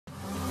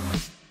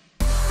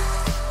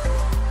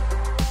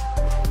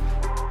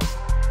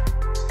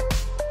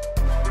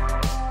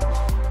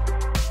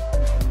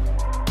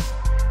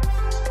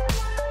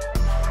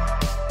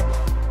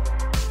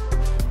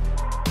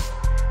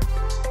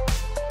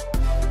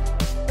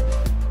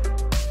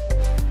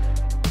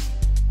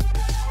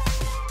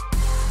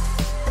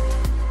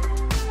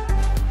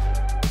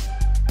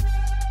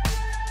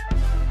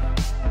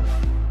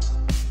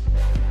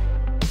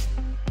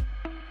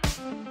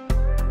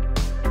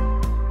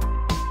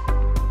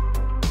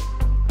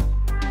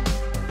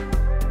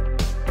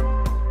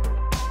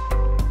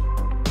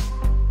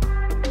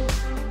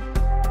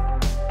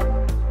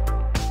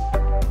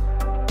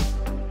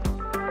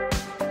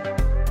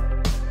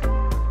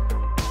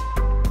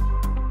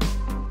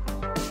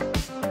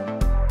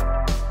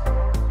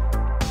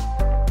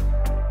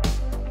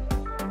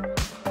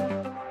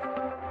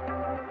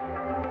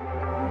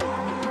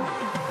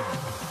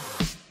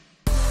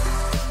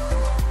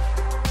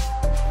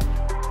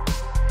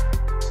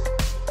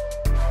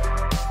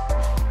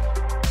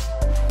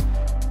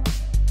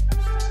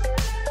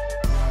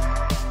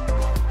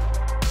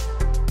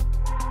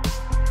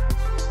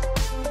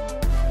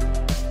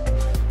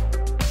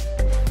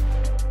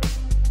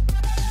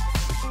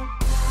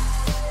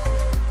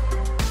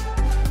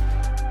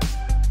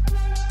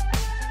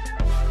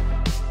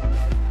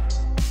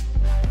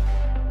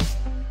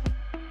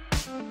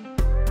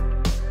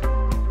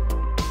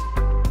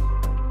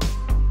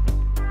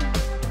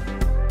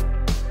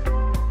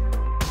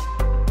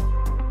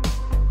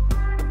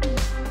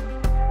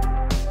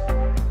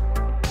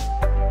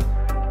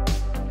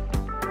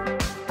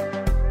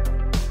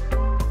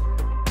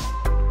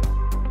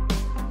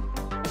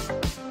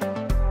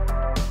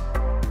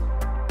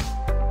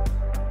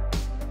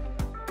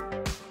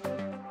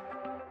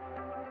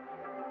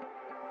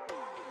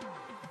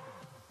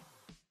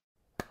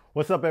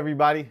What's up,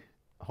 everybody?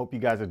 I hope you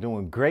guys are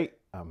doing great.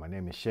 My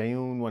name is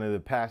Sheun, one of the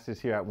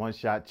pastors here at One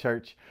Shot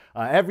Church.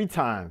 Every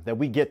time that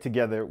we get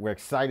together, we're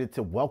excited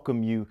to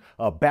welcome you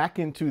back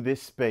into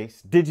this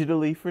space,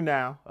 digitally for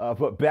now,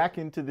 but back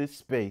into this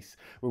space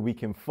where we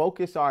can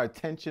focus our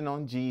attention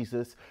on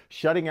Jesus,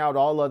 shutting out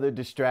all other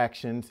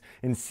distractions,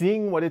 and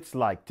seeing what it's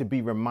like to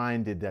be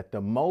reminded that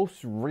the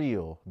most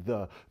real,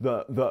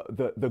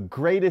 the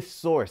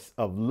greatest source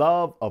of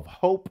love, of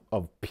hope,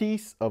 of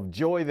peace, of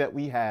joy that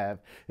we have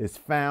is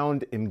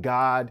found in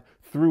God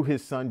through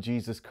his son,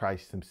 Jesus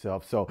Christ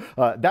himself. So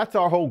that's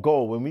our whole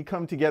goal when we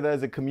come together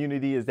as a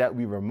community, is that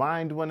we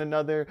remind one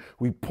another,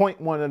 we point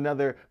one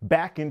another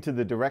back into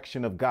the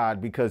direction of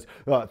God, because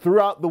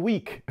throughout the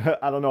week,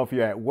 I don't know if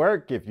you're at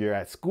work, if you're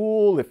at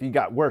school, if you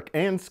got work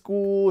and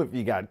school, if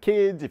you got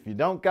kids, if you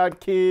don't got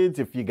kids,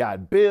 if you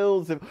got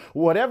bills, if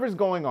whatever's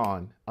going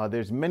on,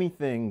 there's many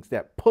things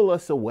that pull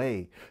us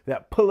away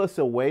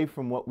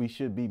from what we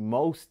should be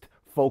most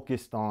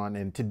focused on.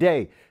 And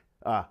today,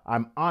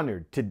 I'm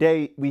honored.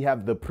 Today, we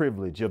have the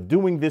privilege of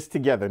doing this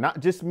together, not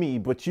just me,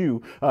 but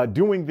you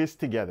doing this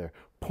together,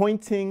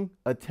 pointing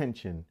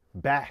attention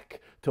back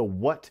to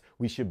what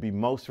we should be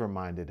most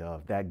reminded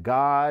of, that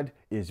God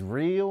is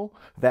real,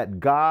 that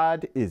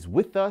God is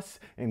with us,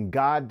 and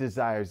God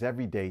desires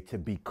every day to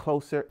be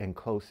closer and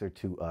closer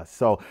to us.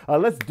 So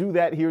let's do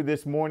that here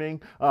this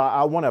morning.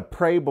 I want to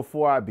pray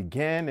before I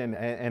begin,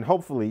 and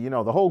hopefully, you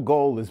know, the whole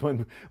goal is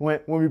when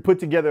we put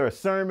together a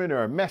sermon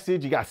or a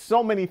message, you got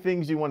so many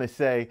things you want to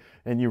say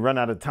and you run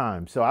out of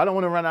time. So I don't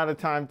want to run out of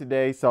time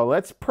today. So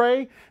let's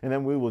pray, and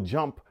then we will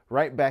jump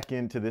right back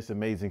into this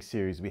amazing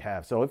series we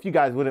have. So if you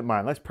guys wouldn't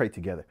mind, let's pray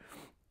together.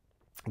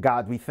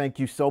 God, we thank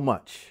you so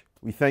much.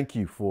 We thank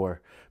you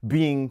for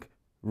being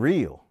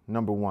real,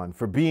 number one,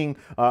 for being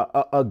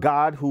a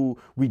God who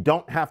we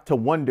don't have to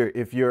wonder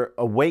if you're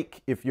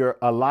awake, if you're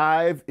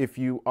alive, if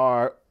you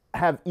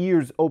have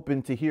ears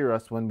open to hear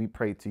us when we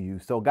pray to you.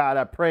 So God,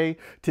 I pray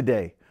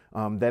today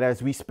that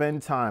as we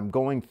spend time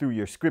going through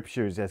your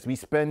scriptures, as we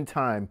spend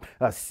time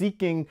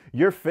seeking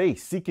your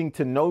face, seeking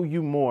to know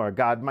you more,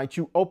 God, might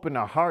you open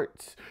our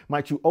hearts,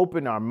 might you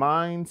open our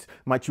minds,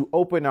 might you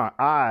open our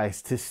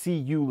eyes to see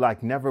you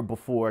like never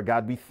before.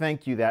 God, we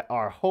thank you that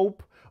our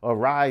hope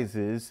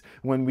arises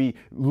when we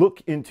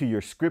look into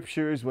your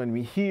scriptures, when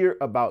we hear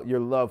about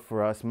your love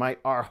for us. Might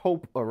our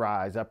hope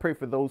arise. I pray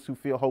for those who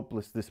feel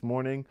hopeless this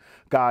morning,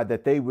 God,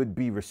 that they would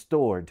be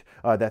restored,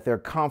 that their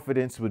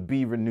confidence would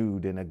be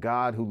renewed in a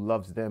God who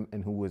loves them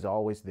and who is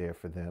always there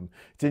for them.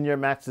 It's in your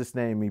matchless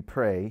name we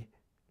pray,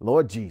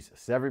 Lord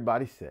Jesus.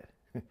 Everybody said,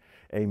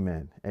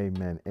 amen,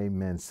 amen,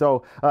 amen.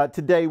 So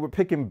today we're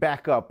picking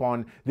back up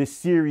on this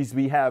series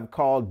we have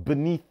called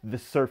Beneath the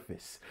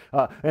Surface.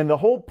 And the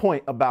whole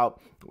point about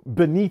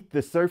beneath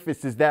the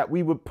surface is that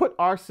we would put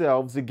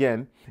ourselves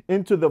again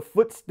into the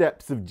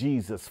footsteps of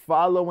Jesus,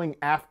 following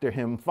after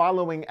him,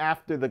 following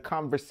after the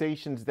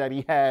conversations that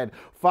he had,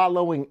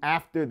 following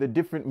after the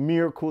different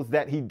miracles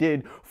that he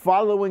did,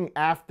 following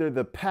after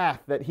the path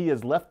that he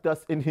has left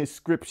us in his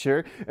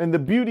scripture. And the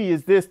beauty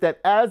is this,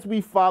 that as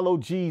we follow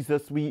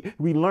Jesus, we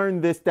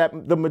learn this,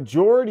 that the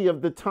majority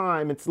of the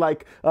time it's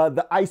like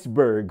the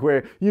iceberg,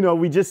 where, you know,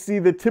 we just see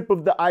the tip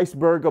of the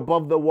iceberg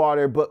above the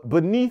water, but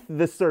beneath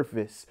the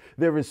surface,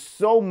 there is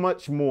so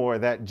much more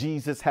that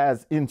Jesus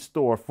has in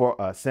store for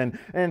us. And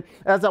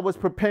as I was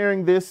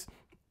preparing this,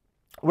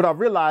 what I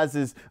realized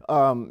is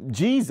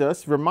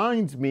Jesus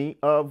reminds me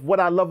of what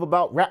I love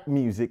about rap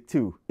music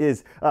too.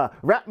 Is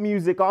rap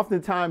music,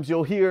 oftentimes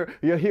you'll hear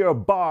a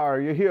bar,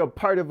 you'll hear a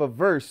part of a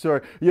verse,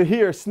 or you'll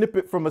hear a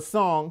snippet from a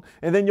song,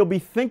 and then you'll be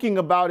thinking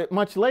about it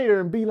much later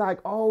and be like,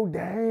 oh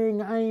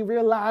dang, I ain't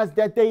realized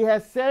that they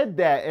had said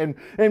that.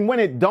 And when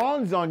it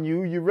dawns on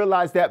you, you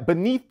realize that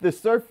beneath the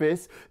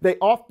surface, they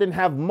often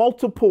have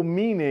multiple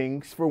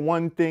meanings for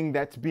one thing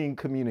that's being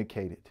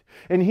communicated.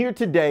 And here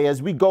today,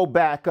 as we go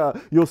back,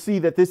 you'll see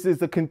that this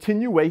is a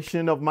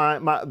continuation of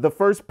the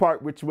first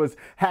part, which was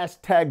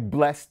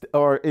 #blessed,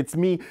 or it's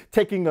me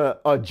taking a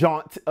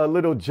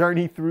little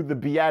journey through the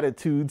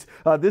Beatitudes.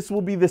 This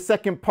will be the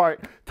second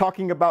part,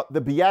 talking about the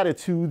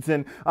Beatitudes.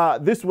 And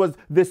this was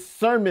this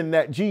sermon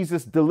that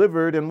Jesus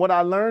delivered. And what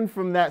I learned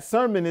from that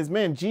sermon is,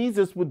 man,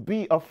 Jesus would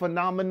be a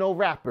phenomenal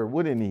rapper,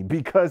 wouldn't he?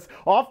 Because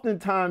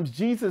oftentimes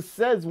Jesus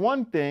says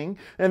one thing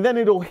and then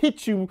it'll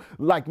hit you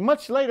like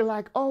much later,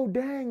 like, oh,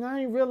 dang,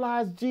 I didn't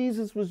realize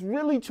Jesus was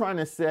really trying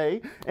to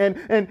say.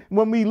 And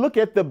when we look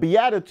at the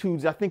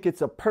Beatitudes, I think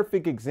it's a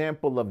perfect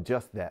example of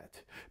just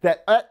that.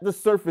 That at the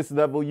surface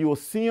level, you will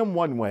see them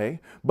one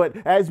way, but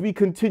as we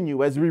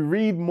continue, as we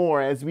read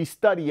more, as we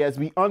study, as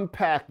we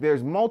unpack,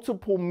 there's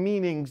multiple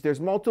meanings, there's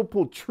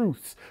multiple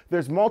truths,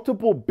 there's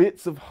multiple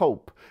bits of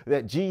hope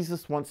that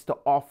Jesus wants to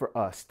offer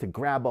us to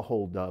grab a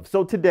hold of.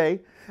 So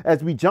today,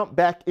 as we jump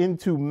back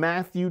into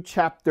Matthew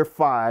chapter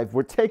 5,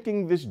 we're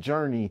taking this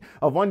journey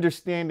of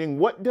understanding,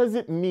 what does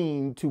it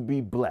mean to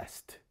be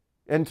blessed?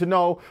 And to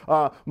know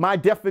my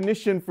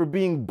definition for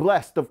being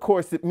blessed, of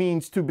course, it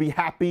means to be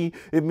happy.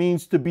 It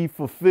means to be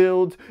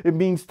fulfilled. It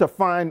means to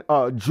find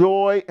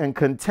joy and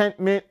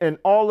contentment and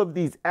all of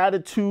these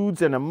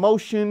attitudes and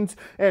emotions.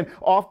 And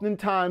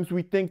oftentimes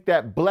we think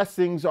that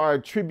blessings are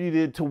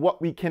attributed to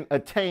what we can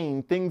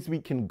attain, things we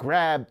can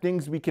grab,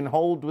 things we can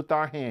hold with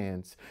our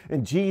hands.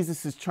 And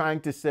Jesus is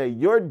trying to say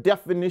your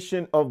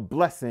definition of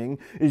blessing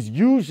is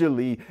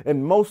usually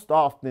and most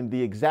often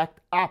the exact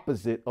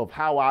opposite of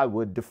how I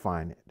would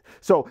define it.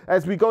 So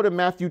as we go to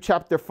Matthew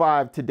chapter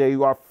 5 today,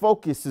 our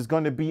focus is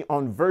going to be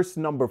on verse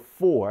number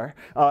 4.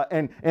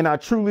 And I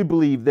truly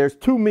believe there's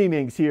two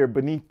meanings here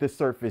beneath the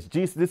surface.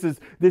 This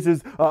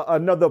is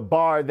another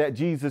bar that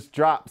Jesus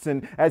drops.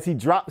 And as he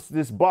drops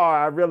this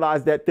bar, I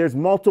realize that there's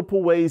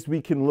multiple ways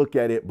we can look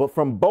at it. But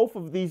from both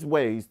of these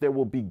ways, there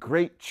will be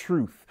great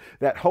truth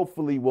that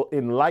hopefully will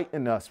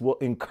enlighten us, will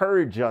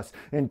encourage us,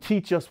 and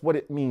teach us what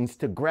it means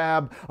to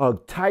grab a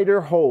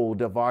tighter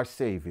hold of our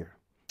Savior.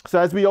 So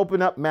as we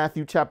open up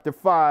Matthew chapter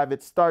 5,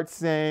 it starts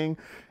saying,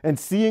 and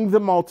seeing the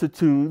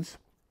multitudes,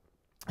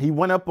 he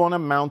went up on a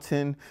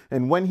mountain,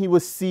 and when he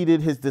was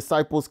seated, his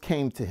disciples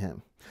came to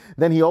him.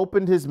 Then he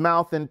opened his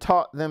mouth and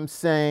taught them,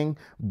 saying,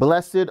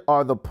 blessed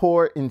are the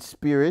poor in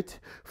spirit,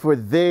 for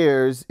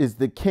theirs is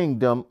the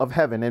kingdom of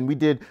heaven. And we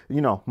did,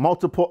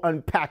 multiple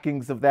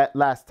unpackings of that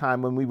last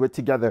time when we were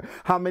together.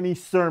 How many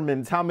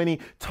sermons, how many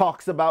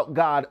talks about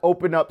God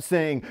open up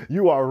saying,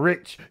 you are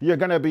rich, you're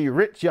going to be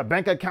rich, your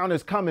bank account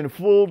is coming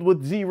full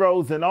with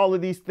zeros and all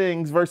of these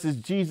things, versus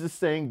Jesus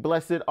saying,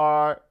 blessed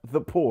are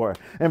the poor.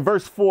 And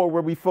verse 4,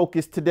 where we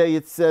focus today,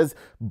 it says,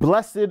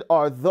 blessed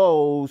are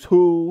those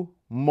who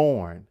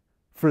mourn,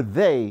 for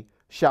they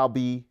shall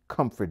be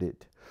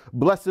comforted.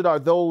 Blessed are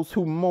those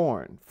who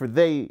mourn, for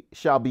they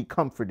shall be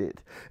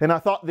comforted. And I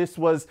thought this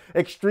was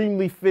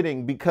extremely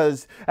fitting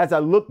because as I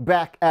look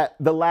back at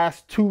the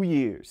last 2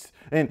 years,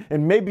 and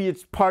maybe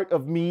it's part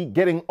of me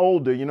getting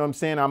older, you know what I'm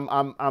saying?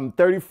 I'm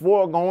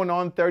 34 going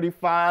on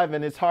 35,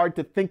 and it's hard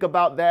to think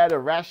about that or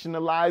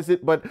rationalize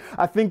it. But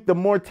I think the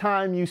more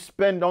time you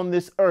spend on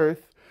this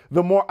earth,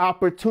 the more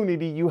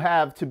opportunity you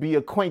have to be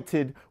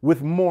acquainted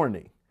with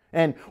mourning.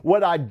 And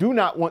what I do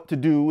not want to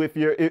do if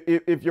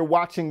you're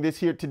watching this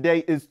here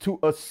today is to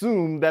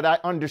assume that I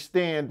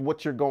understand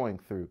what you're going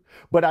through.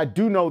 But I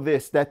do know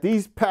this, that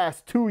these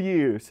past 2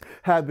 years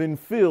have been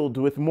filled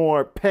with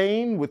more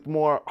pain, with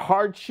more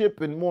hardship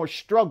and more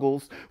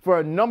struggles for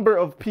a number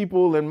of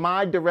people in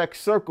my direct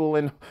circle,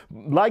 and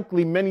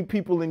likely many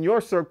people in your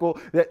circle,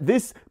 that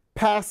this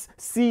past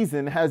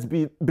season has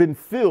been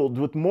filled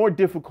with more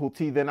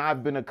difficulty than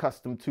I've been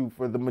accustomed to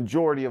for the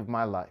majority of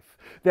my life.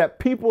 That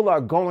people are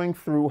going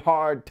through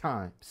hard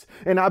times.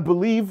 And I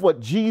believe what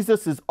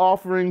Jesus is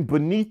offering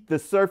beneath the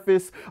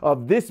surface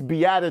of this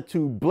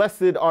beatitude,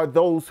 blessed are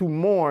those who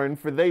mourn,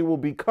 for they will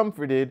be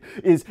comforted,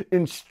 is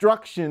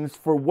instructions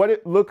for what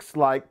it looks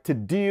like to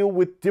deal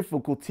with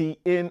difficulty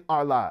in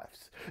our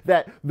lives.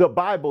 That the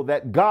Bible,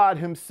 that God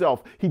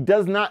himself, he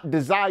does not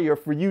desire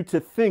for you to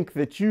think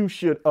that you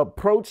should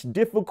approach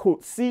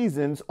difficult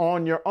seasons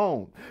on your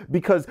own.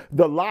 Because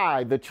the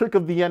lie, the trick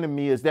of the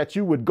enemy is that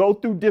you would go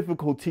through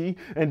difficulty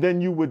and then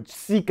you would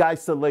seek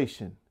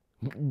isolation.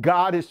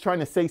 God is trying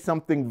to say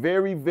something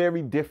very,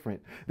 very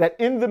different. That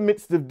in the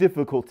midst of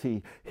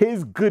difficulty,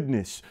 his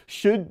goodness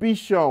should be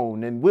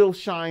shown and will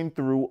shine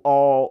through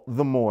all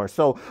the more.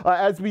 So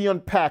as we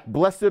unpack,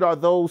 blessed are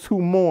those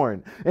who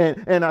mourn.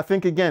 And I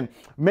think, again,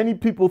 many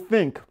people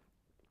think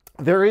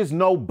there is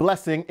no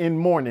blessing in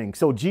mourning.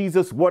 So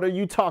Jesus, what are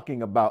you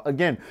talking about?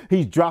 Again,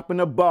 he's dropping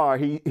a bar.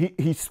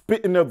 He's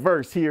spitting a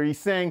verse here. He's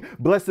saying,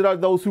 blessed are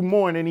those who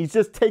mourn. And he's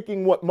just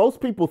taking what most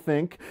people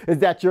think is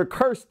that you're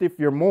cursed if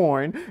you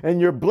mourn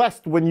and you're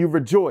blessed when you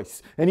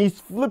rejoice. And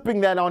he's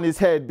flipping that on his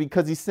head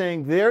because he's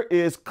saying there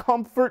is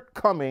comfort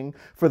coming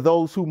for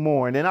those who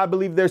mourn. And I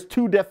believe there's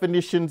two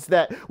definitions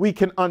that we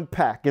can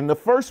unpack. And the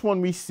first one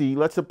we see,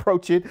 let's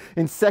approach it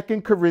in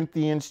 2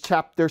 Corinthians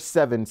chapter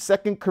 7.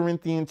 2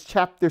 Corinthians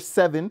chapter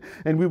 7,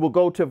 and we will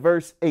go to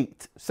verse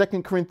 8.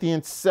 2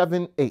 Corinthians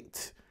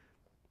 7:8.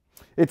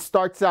 It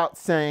starts out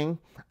saying,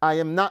 I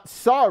am not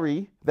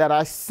sorry that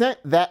I sent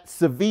that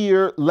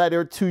severe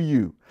letter to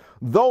you,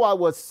 though I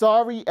was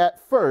sorry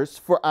at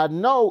first, for I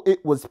know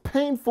it was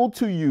painful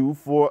to you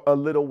for a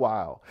little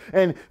while.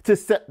 And to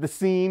set the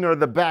scene or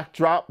the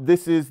backdrop,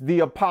 this is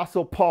the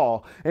Apostle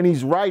Paul, and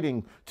he's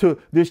writing to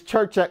this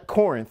church at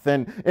Corinth.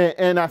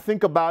 And I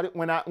think about it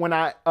when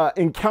I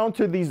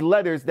encounter these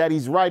letters that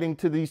he's writing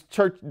to this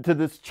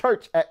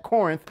church at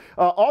Corinth.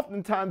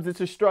 Oftentimes it's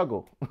a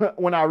struggle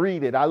when I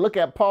read it. I look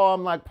at Paul,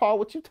 I'm like, Paul,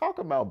 what you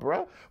talking about,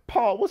 bro?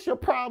 Paul, what's your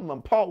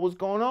problem? Paul, what's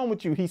going on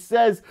with you? He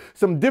says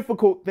some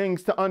difficult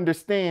things to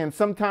understand.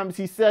 Sometimes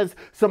he says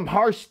some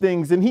harsh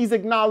things, and he's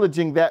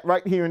acknowledging that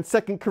right here in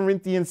 2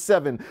 Corinthians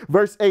 7.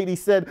 Verse 8, he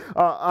said,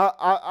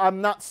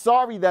 I'm not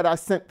sorry that I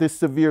sent this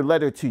severe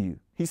letter to you.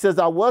 He says,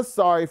 I was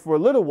sorry for a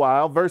little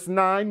while. Verse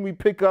 9, we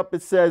pick up,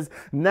 it says,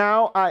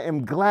 now I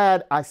am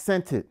glad I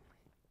sent it.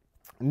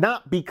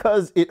 not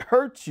because it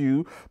hurt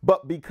you,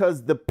 but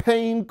because the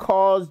pain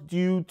caused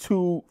you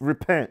to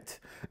repent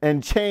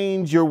and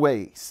change your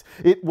ways.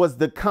 It was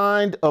the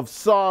kind of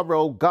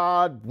sorrow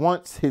God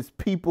wants his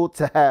people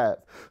to have.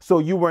 So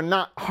you were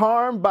not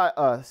harmed by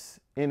us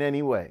in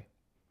any way.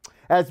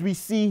 As we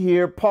see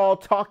here, Paul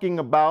talking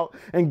about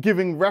and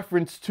giving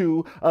reference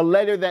to a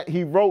letter that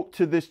he wrote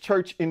to this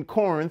church in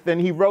Corinth, and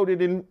he wrote it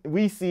in,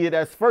 we see it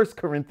as 1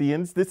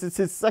 Corinthians. This is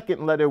his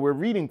second letter we're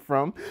reading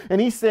from.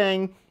 And he's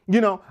saying, you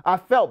know, I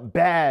felt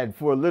bad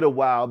for a little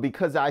while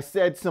because I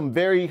said some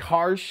very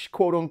harsh,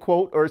 quote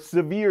unquote, or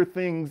severe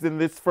things in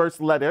this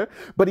first letter.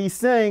 But he's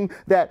saying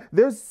that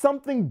there's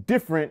something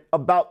different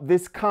about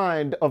this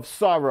kind of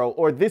sorrow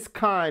or this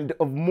kind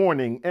of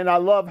mourning. And I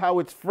love how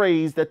it's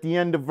phrased at the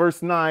end of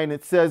verse 9.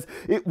 It says,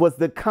 it was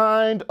the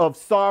kind of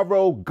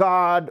sorrow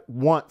God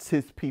wants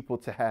his people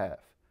to have.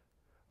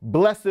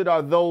 Blessed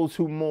are those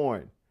who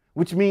mourn.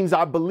 Which means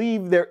I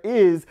believe there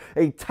is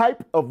a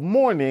type of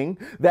mourning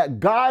that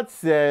God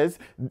says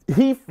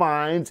he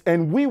finds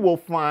and we will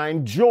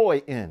find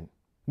joy in.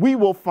 We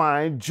will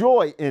find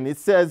joy in. It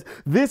says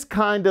this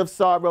kind of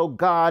sorrow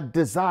God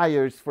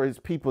desires for his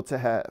people to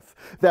have.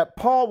 That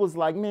Paul was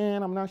like,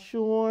 man, I'm not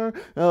sure.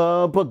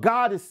 But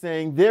God is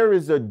saying there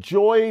is a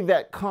joy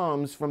that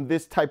comes from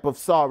this type of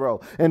sorrow.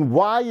 And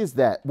why is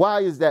that? Why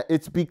is that?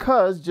 It's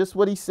because just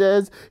what he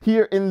says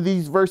here in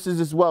these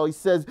verses as well. He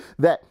says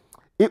that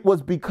it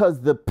was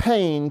because the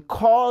pain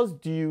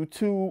caused you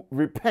to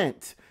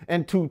repent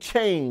and to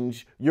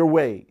change your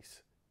ways.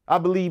 I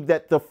believe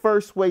that the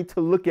first way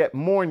to look at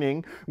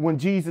mourning when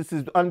Jesus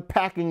is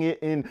unpacking it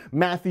in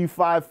Matthew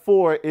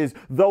 5:4 is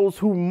those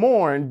who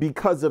mourn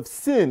because of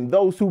sin,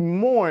 those who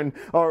mourn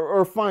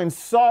or find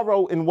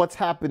sorrow in what's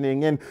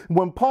happening. And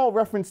when Paul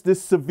referenced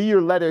this severe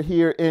letter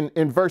here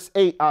in verse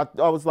 8, I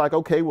was like,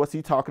 okay, what's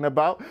he talking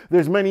about?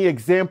 There's many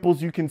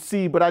examples you can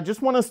see, but I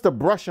just want us to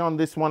brush on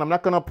this one. I'm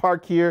not going to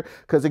park here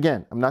because,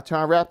 again, I'm not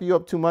trying to wrap you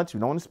up too much.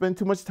 We don't want to spend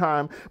too much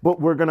time, but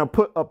we're going to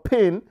put a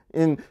pin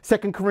in 2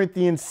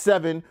 Corinthians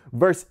 7,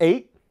 verse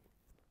 8.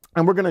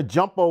 And we're going to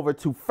jump over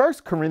to 1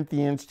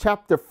 Corinthians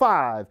chapter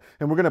 5.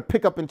 And we're going to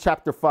pick up in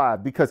chapter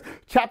 5 because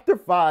chapter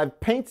 5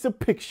 paints a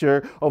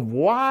picture of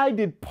why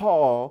did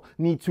Paul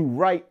need to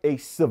write a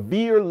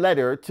severe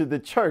letter to the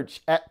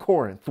church at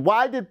Corinth?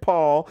 Why did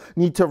Paul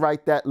need to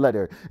write that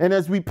letter? And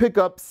as we pick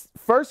up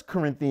 1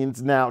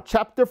 Corinthians now,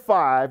 chapter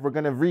 5, we're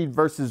going to read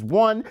verses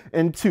 1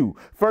 and 2.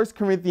 1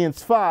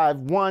 Corinthians 5,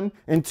 1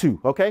 and 2.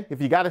 Okay, if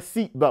you got a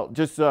seatbelt,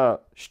 just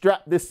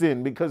strap this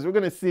in because we're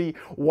going to see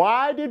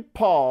why did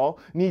Paul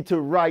need to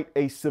write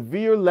a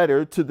severe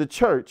letter to the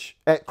church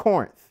at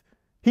Corinth.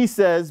 He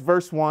says,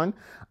 verse 1,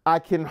 I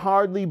can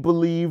hardly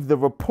believe the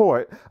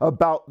report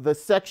about the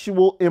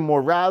sexual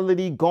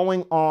immorality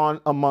going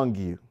on among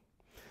you,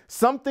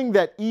 something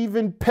that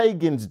even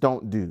pagans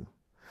don't do.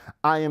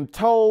 I am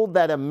told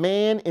that a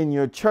man in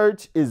your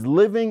church is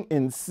living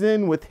in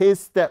sin with his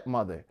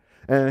stepmother.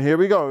 And here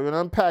we go. We're going to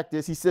unpack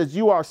this. He says,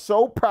 you are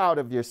so proud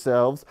of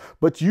yourselves,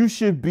 but you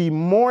should be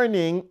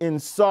mourning in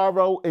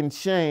sorrow and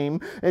shame,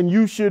 and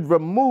you should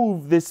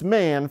remove this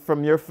man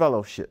from your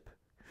fellowship.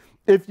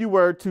 If you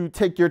were to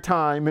take your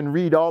time and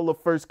read all of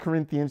 1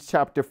 Corinthians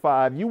chapter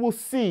 5, you will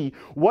see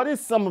what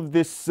is some of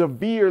this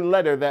severe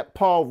letter that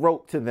Paul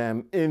wrote to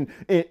them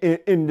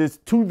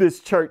to this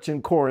church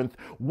in Corinth.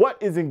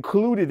 What is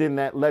included in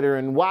that letter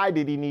and why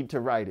did he need to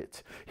write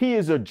it? He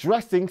is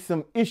addressing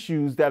some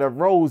issues that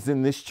arose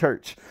in this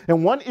church.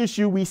 And one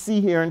issue we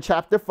see here in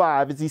chapter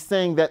 5 is he's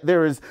saying that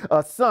there is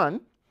a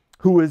son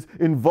who is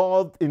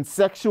involved in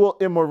sexual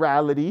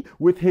immorality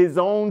with his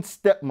own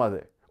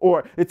stepmother.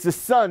 Or it's a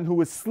son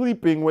who is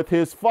sleeping with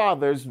his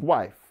father's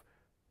wife.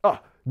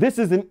 This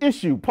is an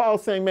issue.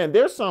 Paul's saying, man,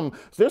 there's some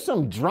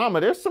drama.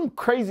 There's some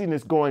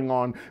craziness going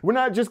on. We're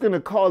not just going to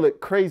call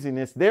it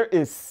craziness. There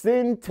is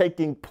sin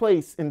taking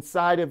place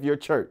inside of your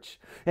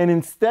church. And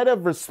instead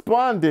of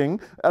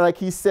responding, like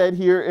he said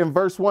here in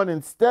verse 1,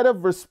 instead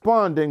of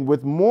responding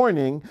with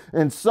mourning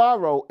and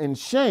sorrow and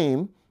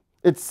shame,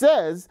 it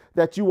says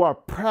that you are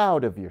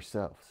proud of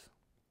yourselves.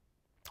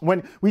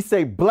 When we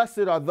say,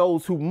 blessed are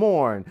those who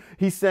mourn,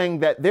 he's saying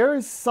that there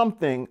is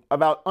something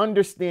about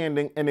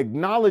understanding and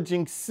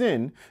acknowledging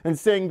sin and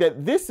saying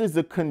that this is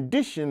a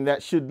condition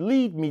that should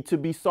lead me to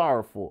be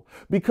sorrowful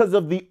because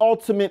of the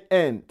ultimate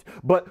end.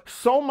 But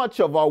so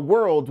much of our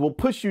world will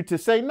push you to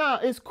say, nah,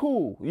 it's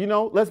cool. You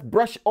know, let's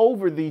brush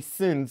over these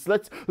sins.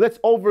 Let's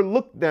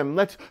overlook them.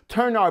 Let's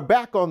turn our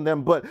back on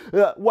them. But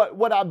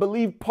what I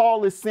believe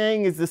Paul is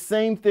saying is the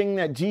same thing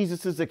that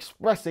Jesus is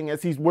expressing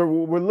as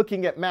we're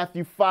looking at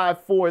Matthew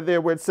 5:4.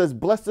 There where it says,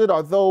 blessed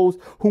are those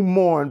who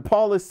mourn.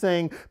 Paul is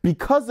saying,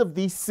 because of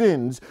these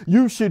sins,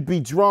 you should be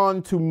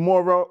drawn to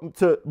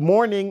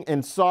mourning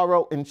and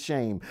sorrow and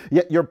shame.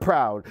 Yet you're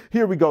proud.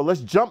 Here we go. Let's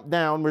jump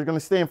down. We're going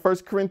to stay in 1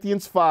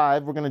 Corinthians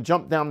 5. We're going to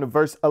jump down to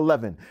verse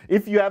 11.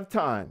 If you have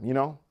time, you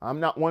know, I'm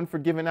not one for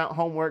giving out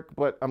homework,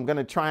 but I'm going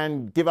to try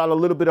and give out a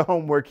little bit of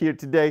homework here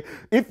today.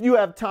 If you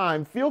have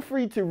time, feel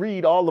free to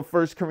read all of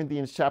 1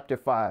 Corinthians chapter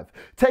 5.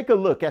 Take a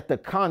look at the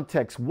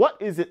context. What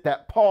is it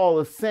that Paul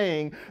is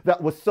saying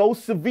that was so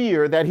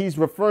severe that he's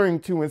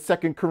referring to in 2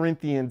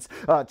 Corinthians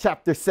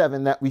chapter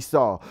 7 that we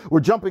saw?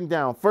 We're jumping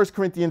down. 1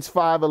 Corinthians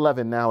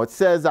 5:11 now. It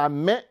says, I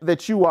meant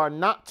that you are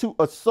not to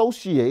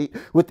associate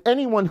with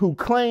anyone who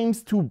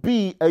claims to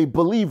be a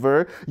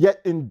believer,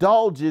 yet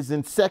indulges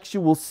in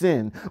sexual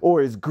sin,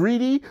 or is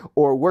greedy,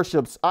 or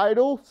worships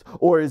idols,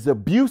 or is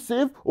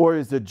abusive, or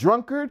is a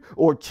drunkard,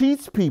 or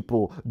cheats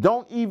people.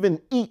 Don't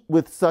even eat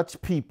with such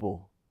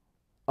people.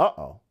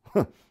 Uh-oh.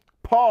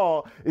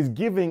 Paul is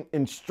giving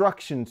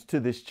instructions to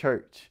this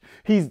church.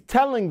 He's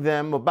telling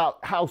them about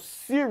how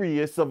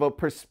serious of a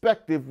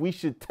perspective we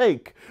should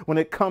take when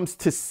it comes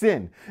to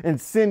sin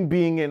and sin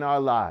being in our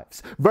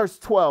lives. Verse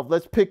 12,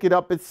 let's pick it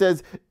up. It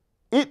says,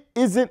 it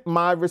isn't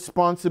my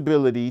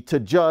responsibility to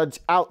judge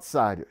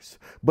outsiders,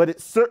 but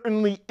it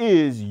certainly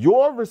is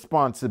your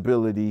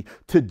responsibility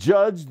to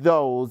judge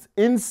those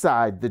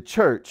inside the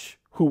church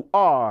who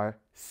are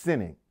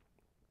sinning.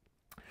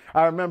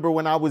 I remember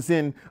when I was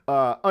in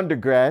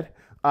undergrad,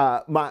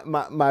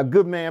 my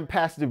good man,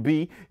 Pastor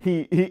B,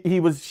 he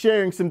was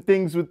sharing some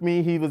things with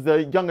me. He was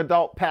a young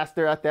adult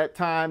pastor at that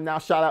time. Now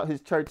shout out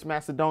his church,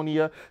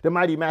 Macedonia, the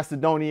mighty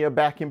Macedonia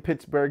back in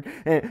Pittsburgh.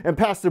 And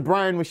Pastor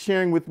Brian was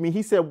sharing with me.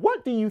 He said,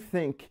 what do you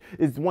think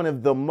is one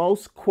of the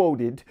most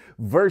quoted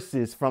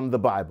verses from the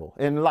Bible?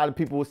 And a lot of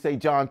people will say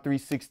John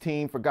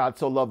 3:16, for God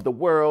so loved the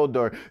world,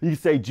 or you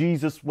say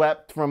Jesus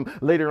wept from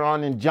later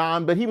on in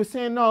John. But he was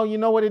saying, no, you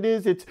know what it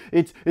is?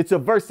 It's a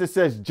verse that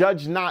says,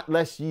 judge not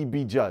lest ye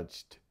be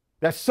judged.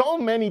 That so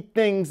many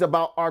things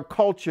about our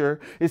culture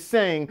is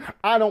saying,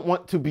 I don't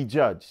want to be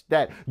judged,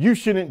 that you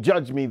shouldn't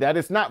judge me, that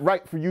it's not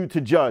right for you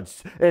to judge.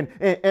 And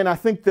I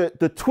think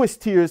that the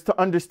twist here is to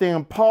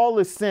understand Paul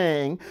is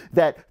saying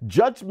that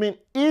judgment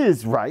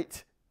is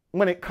right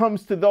when it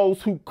comes to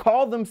those who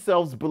call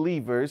themselves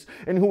believers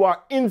and who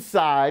are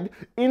inside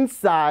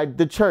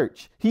the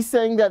church. He's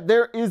saying that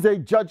there is a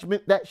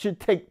judgment that should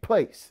take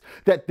place,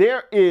 that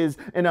there is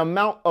an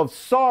amount of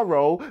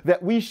sorrow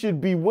that we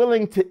should be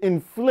willing to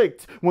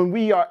inflict when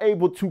we are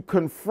able to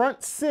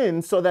confront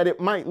sin so that it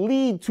might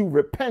lead to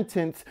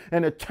repentance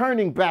and a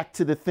turning back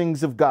to the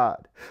things of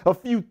God. A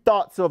few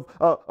thoughts of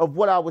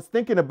what I was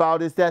thinking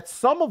about is that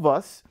some of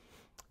us,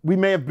 we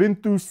may have been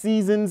through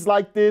seasons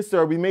like this,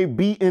 or we may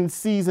be in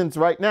seasons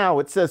right now.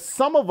 It says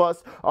some of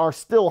us are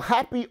still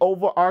happy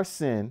over our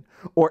sin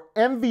or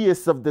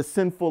envious of the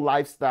sinful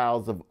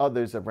lifestyles of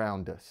others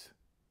around us.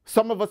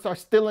 Some of us are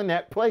still in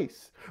that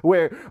place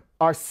where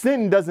our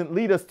sin doesn't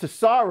lead us to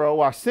sorrow.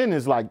 Our sin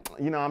is like,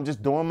 I'm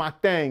just doing my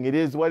thing. It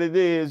is what it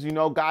is.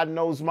 God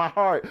knows my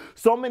heart.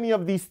 So many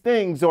of these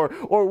things, or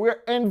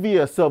we're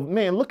envious of,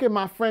 man, look at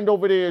my friend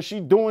over there.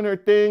 She's doing her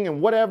thing and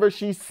whatever,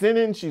 she's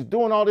sinning. She's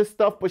doing all this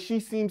stuff, but she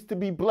seems to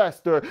be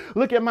blessed. Or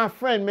look at my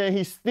friend, man,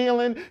 he's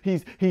stealing.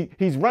 He's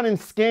running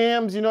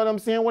scams. You know what I'm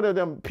saying? What are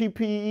them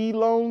PPE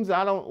loans?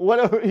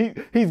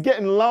 He's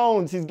getting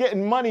loans. He's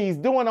getting money. He's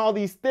doing all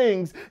these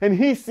things and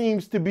he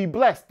seems to be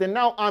blessed. And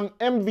now I'm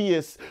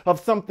envious of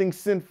something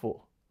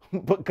sinful.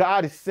 But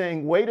God is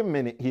saying, wait a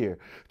minute here,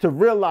 to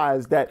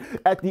realize that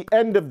at the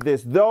end of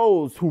this,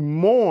 those who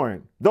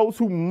mourn,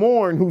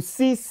 who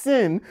see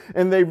sin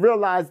and they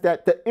realize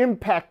that the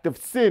impact of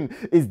sin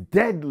is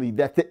deadly,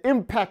 that the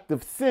impact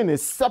of sin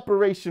is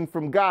separation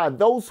from God,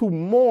 those who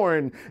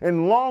mourn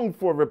and long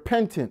for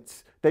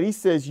repentance, that he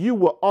says you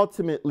will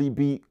ultimately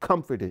be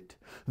comforted.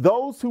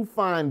 Those who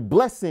find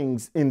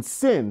blessings in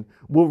sin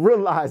will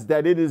realize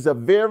that it is a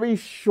very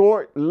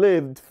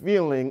short-lived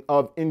feeling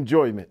of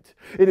enjoyment.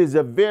 It is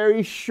a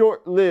very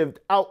short-lived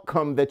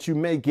outcome that you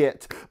may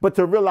get, but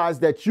to realize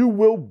that you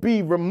will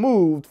be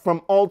removed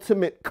from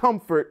ultimate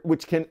comfort,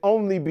 which can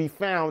only be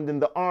found in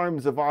the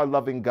arms of our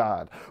loving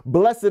God.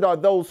 Blessed are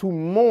those who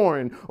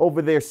mourn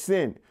over their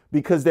sin,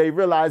 because they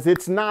realize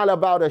it's not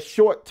about a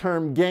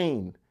short-term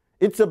gain.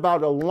 It's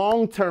about a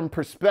long-term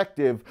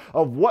perspective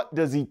of what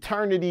does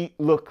eternity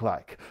look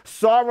like.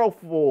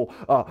 Sorrowful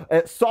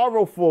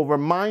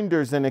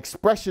reminders and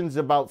expressions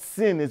about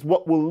sin is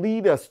what will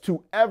lead us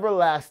to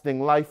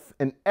everlasting life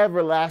and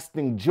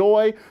everlasting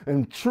joy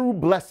and true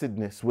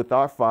blessedness with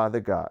our Father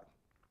God.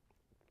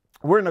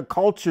 We're in a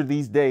culture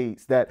these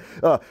days that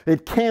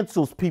it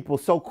cancels people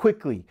so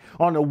quickly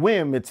on a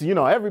whim. It's,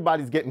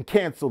 everybody's getting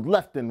canceled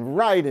left and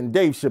right, and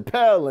Dave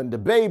Chappelle and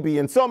DaBaby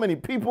and so many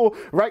people,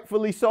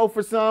 rightfully so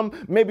for some,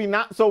 maybe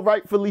not so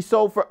rightfully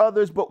so for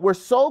others, but we're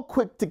so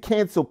quick to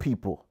cancel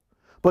people.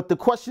 But the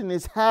question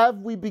is, have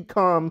we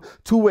become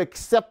too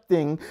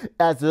accepting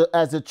as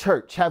a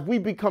church? Have we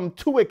become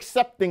too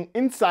accepting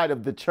inside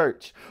of the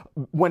church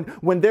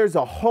when there's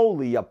a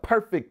holy, a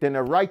perfect, and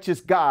a righteous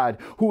God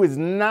who is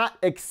not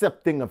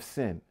accepting of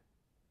sin?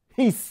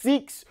 He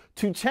seeks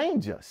to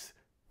change us.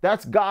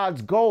 That's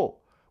God's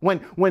goal.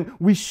 When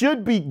we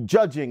should be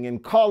judging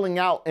and calling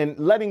out and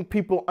letting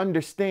people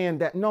understand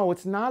that, no,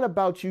 it's not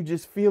about you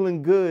just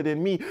feeling good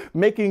and me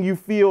making you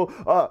feel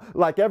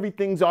like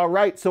everything's all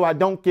right so I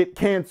don't get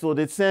canceled.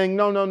 It's saying,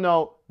 no, no,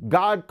 no.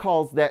 God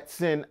calls that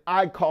sin.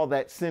 I call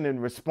that sin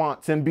in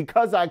response. And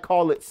because I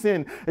call it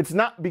sin, it's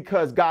not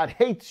because God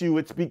hates you.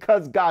 It's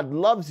because God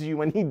loves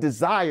you and he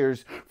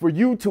desires for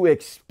you to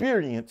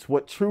experience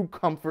what true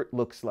comfort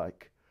looks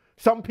like.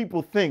 Some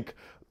people think,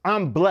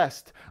 I'm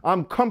blessed,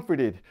 I'm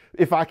comforted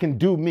if I can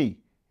do me,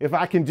 if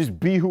I can just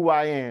be who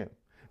I am.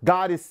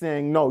 God is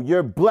saying, no,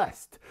 you're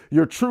blessed.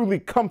 You're truly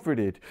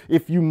comforted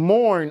if you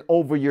mourn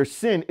over your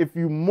sin, if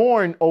you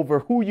mourn over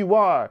who you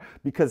are,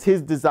 because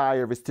his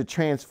desire is to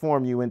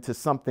transform you into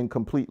something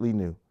completely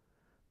new.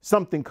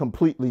 Something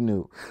completely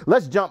new.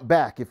 Let's jump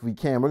back if we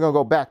can. We're going to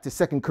go back to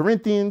 2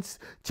 Corinthians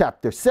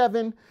chapter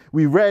 7.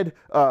 We read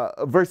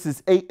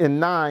verses 8 and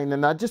 9,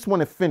 and I just want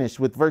to finish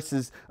with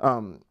verses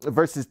 10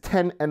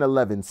 and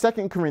 11.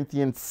 2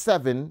 Corinthians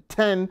 7,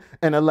 10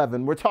 and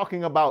 11. We're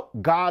talking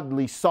about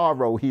godly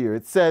sorrow here.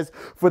 It says,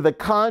 for the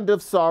kind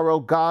of sorrow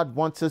God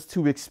wants us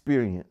to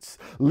experience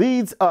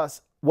leads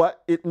us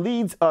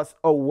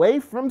away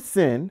from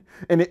sin,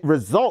 and it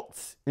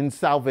results in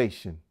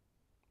salvation.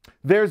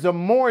 There's a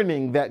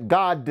mourning that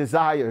God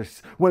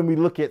desires when we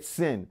look at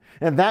sin.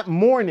 And that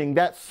mourning,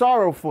 that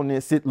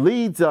sorrowfulness, it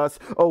leads us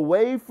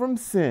away from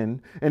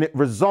sin and it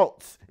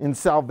results in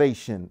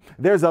salvation.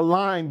 There's a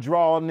line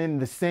drawn in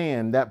the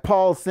sand that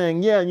Paul's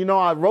saying, yeah, you know,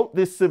 I wrote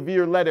this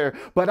severe letter,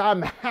 but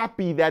I'm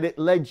happy that it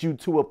led you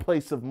to a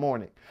place of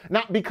mourning.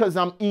 Not because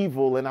I'm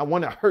evil and I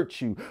want to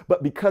hurt you,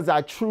 but because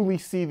I truly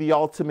see the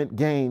ultimate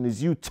gain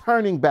is you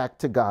turning back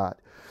to God.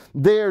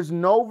 There's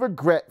no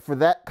regret for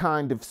that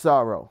kind of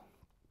sorrow.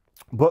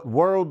 But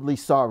worldly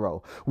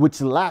sorrow,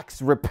 which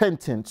lacks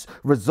repentance,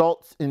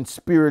 results in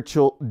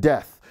spiritual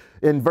death.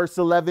 In verse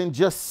 11,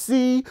 just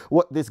see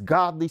what this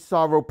godly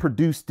sorrow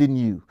produced in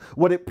you,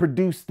 what it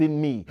produced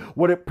in me,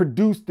 what it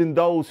produced in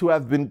those who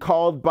have been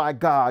called by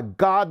God.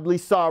 Godly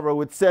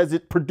sorrow, it says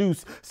it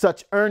produced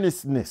such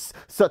earnestness,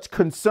 such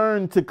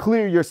concern to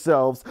clear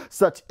yourselves,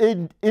 such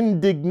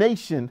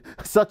indignation,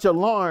 such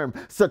alarm,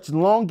 such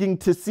longing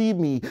to see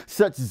me,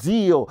 such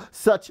zeal,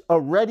 such a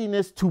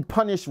readiness to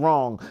punish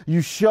wrong.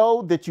 You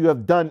show that you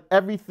have done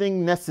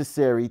everything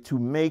necessary to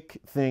make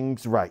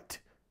things right.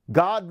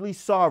 Godly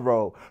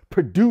sorrow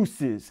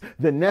produces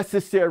the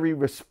necessary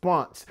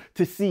response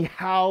to see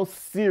how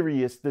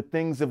serious the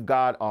things of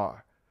God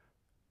are.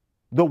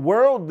 The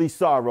worldly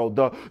sorrow,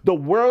 the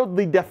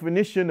worldly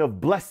definition of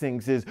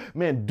blessings is,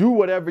 man, do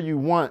whatever you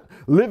want,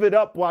 live it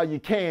up while you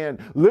can,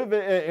 live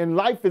it, and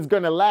life is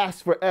going to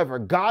last forever.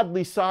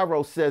 Godly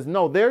sorrow says,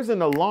 no, there's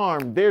an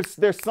alarm. There's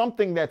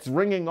something that's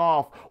ringing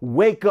off.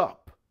 Wake up.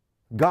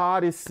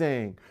 God is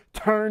saying,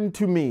 turn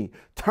to me,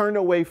 turn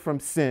away from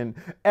sin.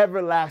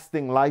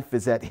 Everlasting life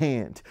is at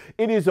hand.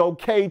 It is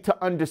okay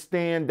to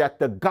understand that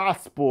the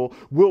gospel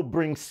will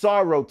bring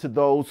sorrow to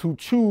those who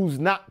choose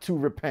not to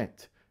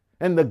repent.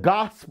 And the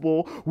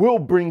gospel will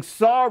bring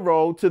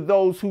sorrow to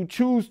those who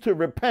choose to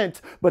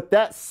repent. But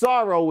that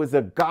sorrow is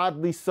a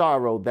godly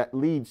sorrow that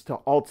leads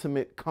to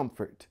ultimate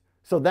comfort.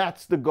 So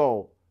that's the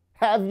goal.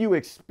 Have you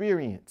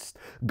experienced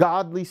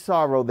godly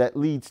sorrow that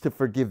leads to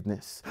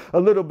forgiveness? A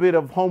little bit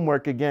of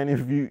homework again,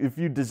 if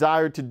you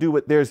desire to do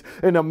it. There's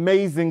an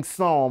amazing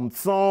psalm,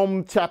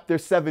 Psalm chapter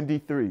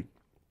 73.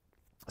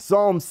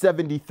 Psalm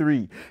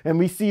 73, and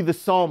we see the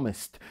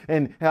psalmist,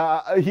 and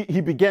he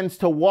begins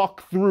to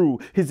walk through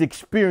his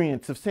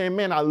experience of saying,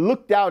 man, I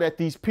looked out at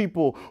these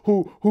people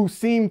who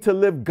seem to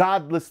live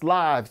godless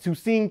lives, who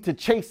seem to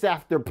chase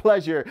after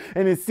pleasure,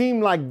 and it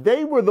seemed like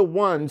they were the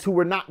ones who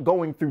were not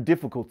going through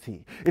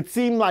difficulty. It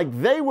seemed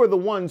like they were the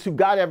ones who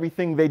got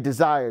everything they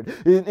desired.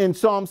 In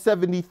Psalm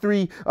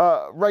 73,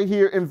 right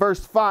here in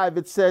verse 5,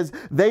 it says,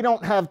 they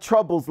don't have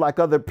troubles like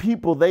other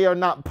people. They are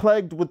not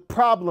plagued with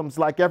problems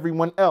like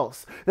everyone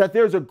else. That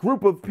there's a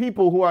group of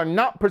people who are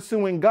not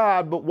pursuing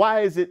God, but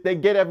why is it they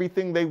get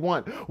everything they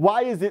want?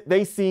 Why is it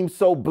they seem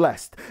so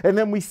blessed? And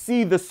then we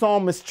see the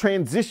psalmist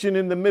transition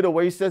in the middle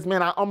where he says,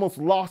 man, I almost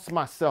lost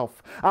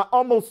myself. I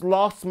almost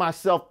lost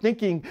myself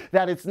thinking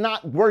that it's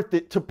not worth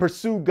it to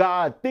pursue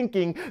God,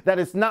 thinking that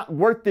it's not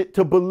worth it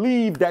to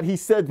believe that he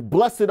said,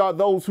 blessed are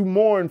those who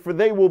mourn, for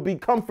they will be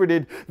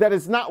comforted, that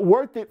it's not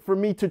worth it for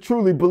me to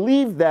truly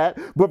believe that.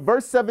 But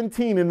verse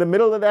 17 in the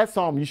middle of that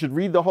psalm, you should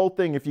read the whole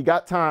thing if you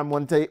got time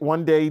one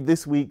day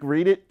this week,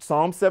 read it.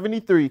 Psalm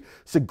 73.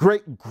 It's a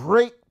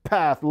great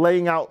path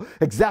laying out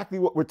exactly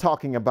what we're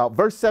talking about.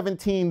 Verse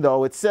 17,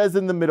 though, it says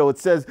in the middle, it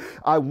says,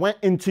 I went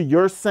into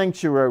your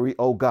sanctuary,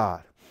 O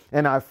God,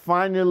 and I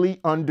finally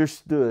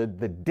understood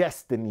the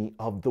destiny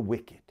of the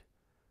wicked.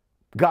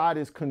 God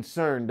is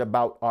concerned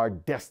about our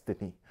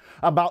destiny,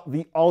 about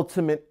the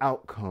ultimate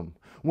outcome.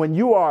 When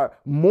you are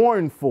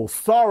mournful,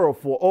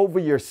 sorrowful over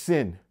your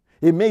sin,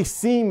 It may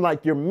seem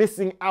like you're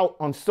missing out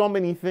on so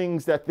many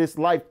things that this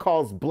life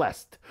calls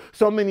blessed,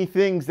 so many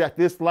things that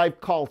this life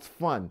calls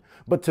fun.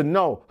 But to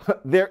know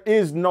there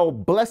is no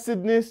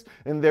blessedness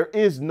and there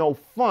is no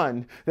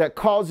fun that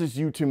causes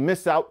you to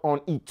miss out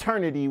on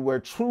eternity, where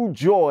true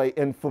joy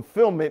and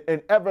fulfillment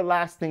and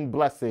everlasting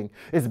blessing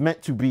is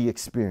meant to be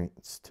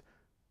experienced.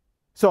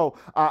 So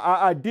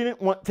I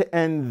didn't want to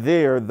end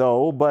there,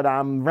 though, but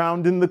I'm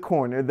rounding the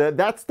corner.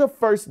 That's the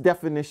first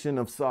definition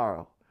of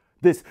sorrow.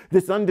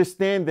 This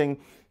understanding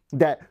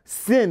that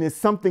sin is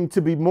something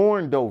to be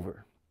mourned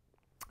over.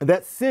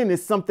 That sin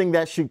is something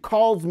that should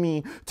cause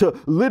me to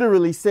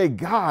literally say,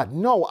 God,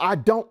 no, I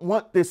don't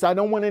want this. I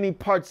don't want any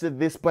parts of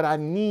this, but I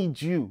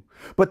need you.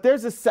 But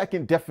there's a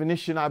second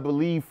definition, I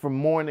believe, for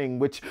mourning,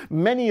 which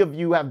many of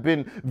you have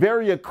been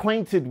very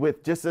acquainted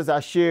with, just as I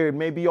shared,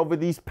 maybe over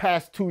these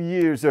past 2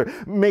 years, or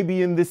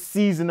maybe in this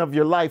season of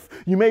your life.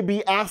 You may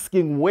be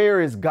asking, where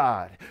is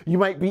God? You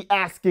might be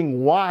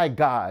asking, why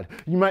God?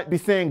 You might be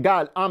saying,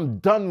 God, I'm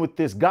done with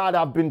this. God,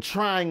 I've been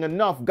trying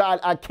enough.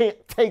 God, I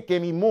can't take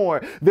any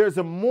more. There's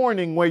a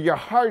mourning where your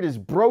heart is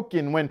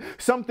broken, when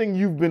something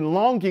you've been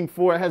longing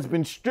for has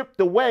been stripped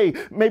away.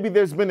 Maybe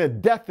there's been a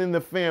death in the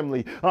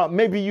family.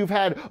 Maybe you've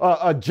had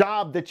a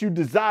job that you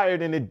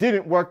desired and it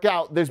didn't work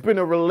out. There's been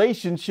a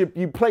relationship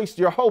you placed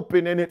your hope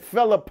in and it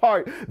fell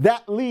apart.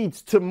 That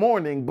leads to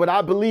mourning. But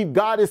I believe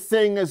God is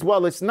saying as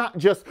well, it's not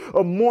just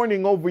a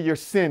mourning over your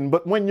sin,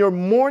 but when you're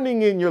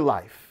mourning in your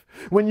life,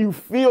 when you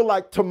feel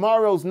like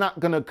tomorrow's not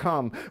going to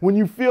come, when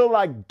you feel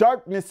like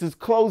darkness is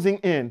closing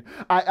in,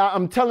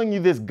 I'm telling you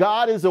this,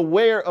 God is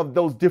aware of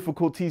those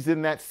difficulties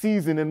in that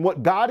season. And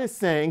what God is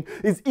saying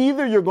is,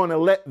 either you're going to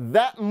let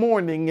that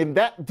mourning and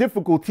that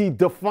difficulty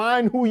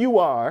define who you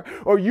are,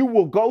 or you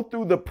will go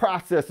through the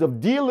process of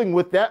dealing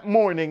with that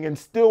mourning and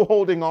still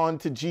holding on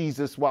to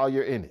Jesus while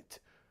you're in it.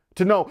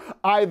 To know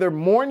either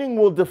mourning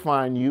will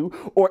define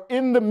you, or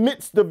in the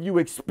midst of you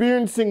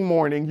experiencing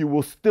mourning, you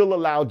will still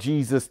allow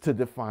Jesus to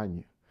define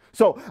you.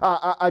 So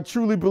I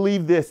truly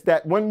believe this,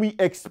 that when we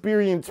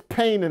experience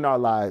pain in our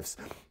lives,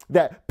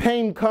 that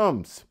pain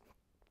comes.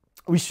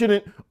 We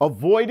shouldn't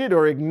avoid it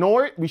or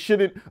ignore it. We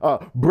shouldn't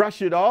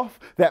brush it off.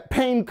 That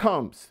pain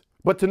comes.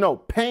 But to know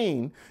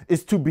pain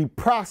is to be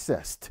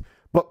processed.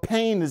 But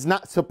pain is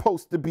not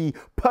supposed to be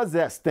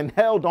possessed and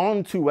held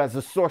on to as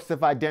a source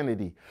of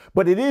identity,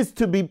 but it is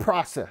to be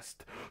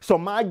processed. So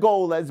my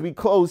goal as we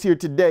close here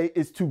today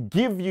is to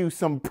give you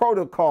some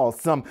protocols,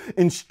 some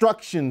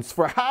instructions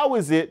for how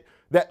is it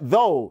that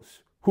those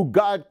who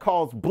God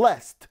calls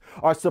blessed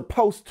are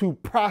supposed to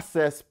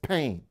process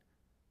pain.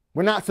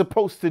 We're not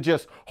supposed to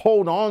just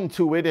hold on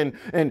to it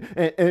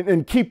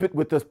and keep it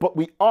with us, but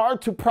we are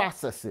to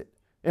process it.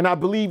 And I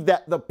believe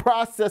that the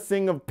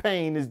processing of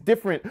pain is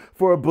different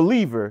for a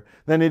believer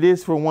than it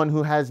is for one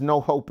who has no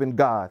hope in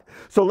God.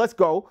 So let's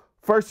go.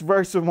 First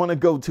verse I want to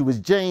go to is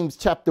James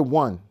chapter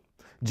 1.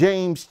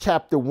 James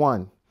chapter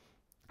 1.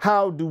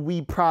 How do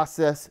we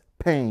process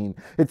pain?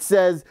 It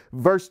says,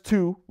 verse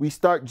 2, we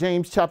start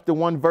James chapter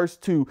 1, verse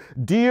 2.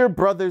 Dear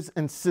brothers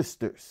and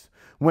sisters,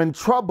 when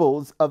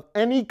troubles of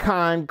any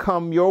kind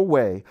come your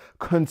way,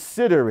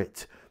 consider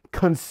it.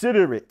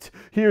 Consider it.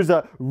 Here's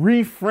a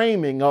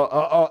reframing,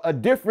 a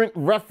different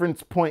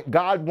reference point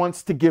God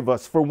wants to give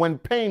us for when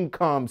pain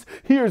comes.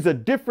 Here's a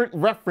different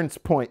reference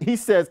point. He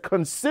says,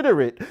 consider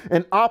it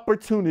an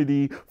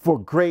opportunity for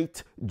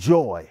great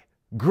joy.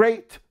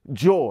 Great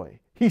joy.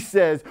 He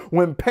says,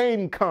 when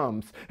pain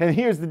comes, and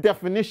here's the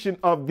definition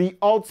of the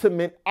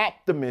ultimate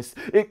optimist.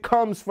 It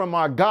comes from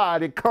our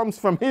God. It comes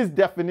from his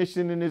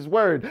definition in his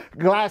word.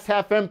 Glass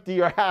half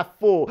empty or half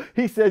full.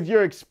 He says,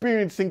 you're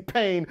experiencing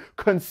pain.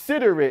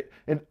 Consider it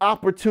an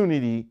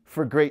opportunity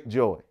for great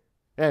joy.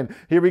 And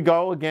here we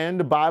go again,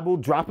 the Bible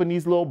dropping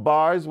these little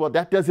bars. Well,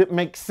 that doesn't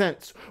make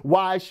sense.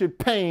 Why should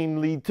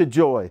pain lead to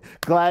joy?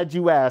 Glad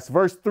you asked.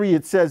 Verse 3,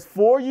 it says,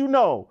 for you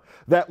know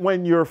that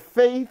when your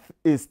faith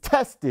is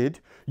tested,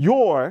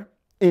 your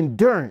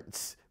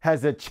endurance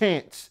has a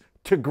chance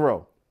to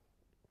grow.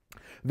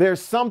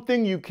 There's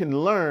something you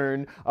can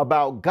learn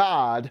about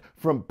God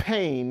from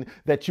pain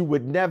that you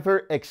would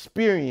never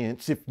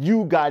experience if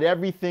you got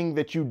everything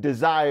that you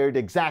desired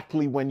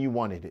exactly when you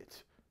wanted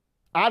it.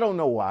 I don't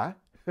know why.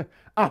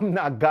 I'm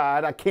not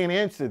God. I can't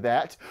answer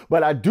that.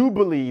 But I do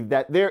believe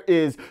that there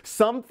is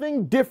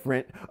something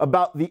different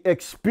about the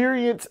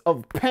experience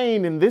of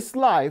pain in this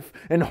life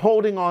and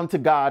holding on to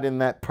God in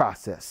that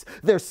process.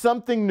 There's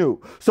something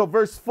new. So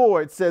verse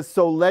 4, it says,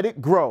 so let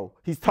it grow.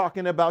 He's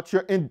talking about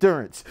your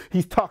endurance.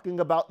 He's talking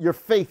about your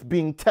faith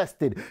being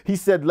tested. He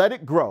said, let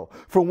it grow.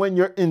 For when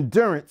your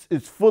endurance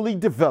is fully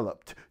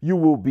developed, you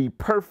will be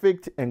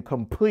perfect and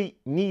complete,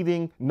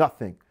 needing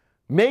nothing.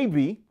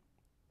 Maybe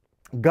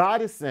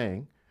God is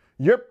saying,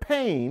 your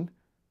pain,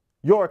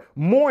 your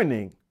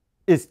mourning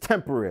is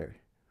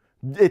temporary.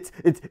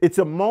 It's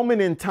a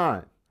moment in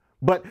time.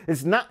 But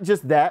it's not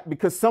just that,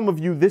 because some of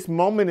you, this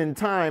moment in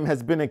time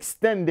has been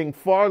extending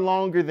far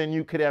longer than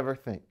you could ever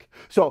think.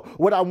 So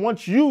what I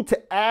want you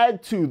to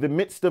add to the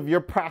midst of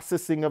your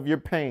processing of your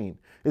pain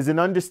is an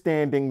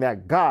understanding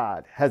that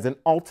God has an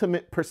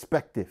ultimate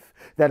perspective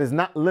that is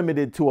not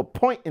limited to a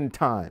point in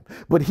time,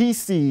 but he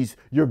sees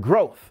your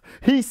growth.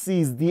 He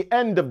sees the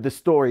end of the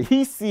story.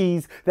 He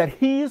sees that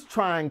he is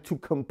trying to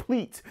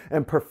complete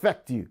and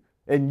perfect you.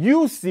 And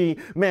you see,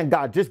 man,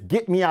 God, just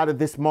get me out of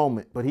this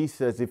moment. But he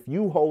says, if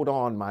you hold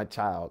on, my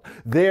child,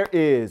 there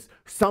is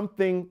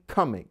something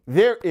coming.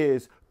 There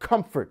is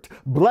comfort.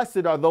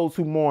 Blessed are those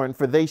who mourn,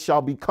 for they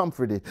shall be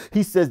comforted.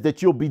 He says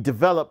that you'll be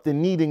developed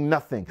and needing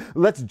nothing.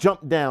 Let's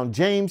jump down.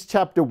 James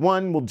chapter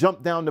 1, we'll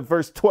jump down to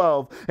verse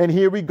 12. And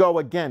here we go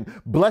again.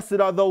 Blessed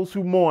are those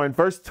who mourn.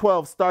 Verse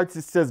 12 starts,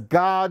 it says,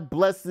 God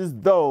blesses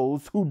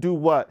those who do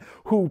what?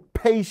 Who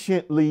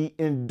patiently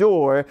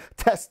endure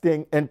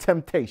testing and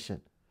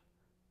temptation.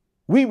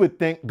 We would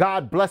think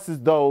God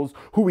blesses those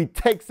who he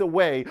takes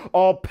away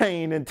all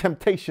pain and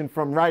temptation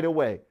from right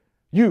away.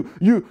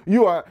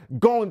 You are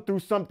going through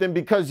something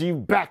because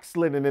you've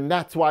backslidden, and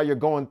that's why you're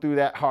going through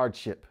that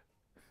hardship.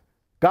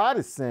 God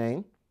is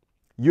saying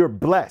you're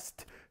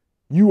blessed.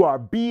 You are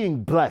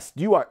being blessed.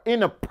 You are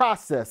in a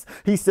process.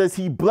 He says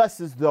he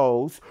blesses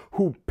those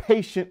who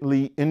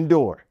patiently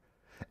endure.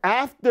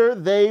 After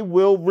they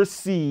will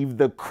receive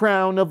the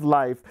crown of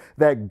life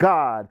that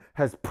God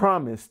has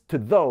promised to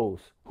those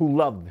who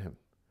love him.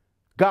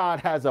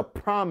 God has a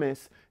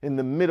promise in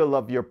the middle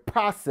of your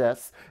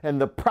process and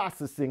the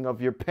processing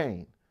of your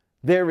pain.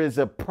 There is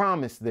a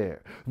promise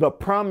there. The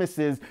promise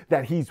is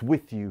that he's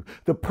with you.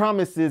 The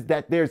promise is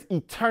that there's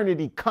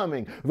eternity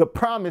coming. The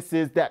promise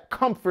is that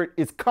comfort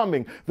is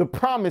coming. The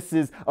promise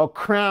is a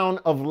crown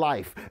of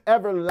life,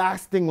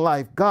 everlasting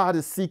life. God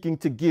is seeking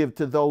to give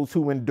to those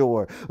who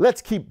endure.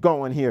 Let's keep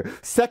going here.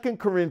 2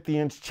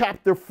 Corinthians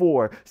chapter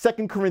 4,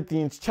 2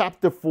 Corinthians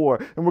chapter 4,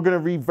 and we're going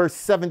to read verse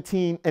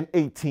 17 and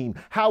 18.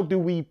 How do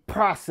we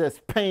process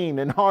pain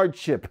and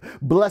hardship?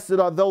 Blessed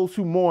are those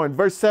who mourn.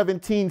 Verse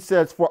 17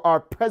 says, for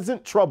our present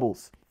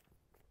troubles.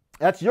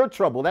 That's your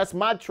trouble. That's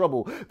my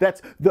trouble.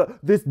 That's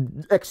this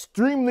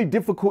extremely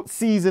difficult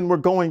season we're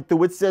going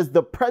through. It says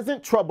the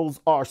present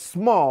troubles are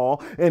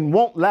small and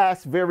won't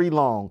last very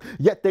long,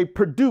 yet they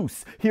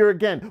produce. Here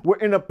again, we're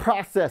in a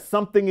process.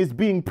 Something is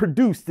being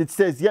produced. It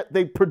says, yet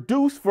they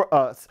produce for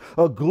us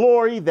a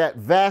glory that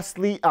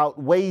vastly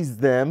outweighs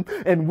them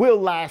and will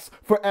last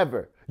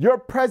forever. Your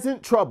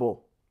present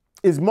trouble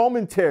is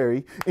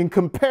momentary in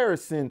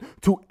comparison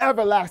to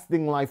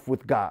everlasting life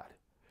with God.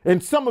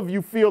 And some of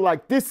you feel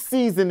like this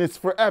season is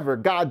forever.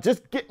 God,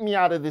 just get me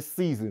out of this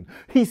season.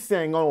 He's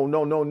saying, oh,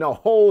 no.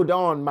 Hold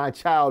on, my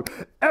child.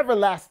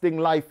 Everlasting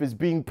life is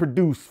being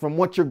produced from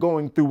what you're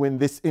going through in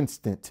this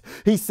instant.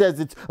 He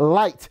says it's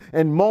light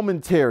and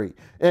momentary.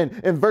 And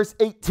in verse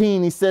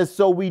 18, he says,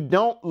 so we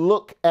don't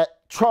look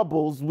at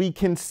troubles we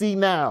can see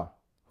now.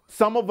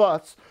 Some of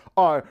us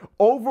are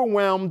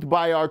overwhelmed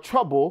by our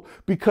trouble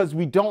because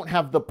we don't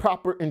have the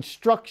proper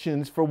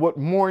instructions for what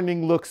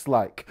mourning looks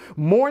like.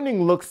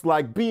 Mourning looks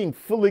like being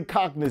fully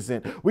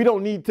cognizant. We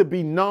don't need to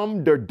be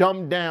numbed or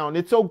dumbed down.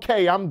 It's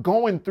okay. I'm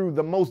going through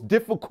the most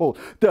difficult,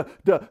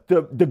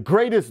 the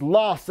greatest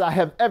loss I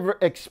have ever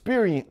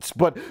experienced.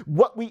 But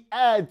what we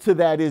add to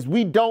that is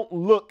we don't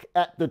look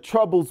at the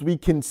troubles we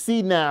can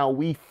see now.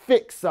 We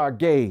fix our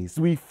gaze.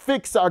 We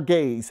fix our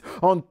gaze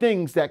on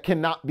things that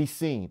cannot be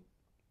seen.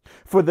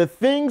 For the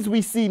things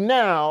we see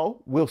now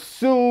will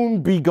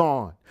soon be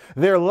gone.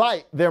 They're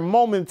light, they're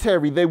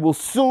momentary, they will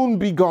soon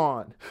be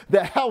gone.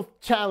 The health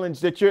challenge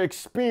that you're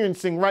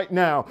experiencing right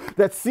now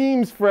that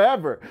seems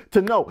forever,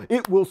 to know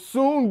it will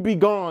soon be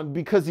gone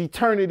because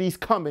eternity's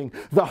coming.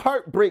 The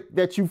heartbreak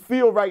that you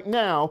feel right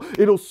now,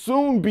 it'll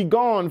soon be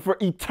gone for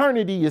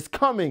eternity is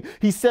coming.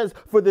 He says,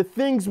 for the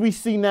things we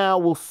see now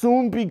will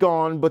soon be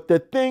gone, but the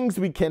things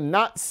we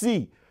cannot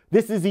see,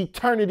 this is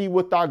eternity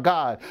with our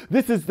God.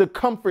 This is the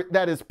comfort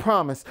that is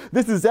promised.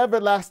 This is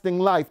everlasting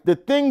life. The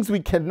things we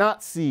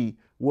cannot see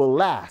will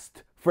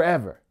last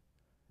forever.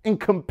 In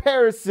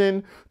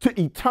comparison to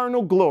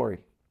eternal glory,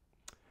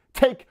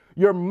 take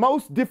your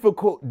most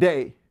difficult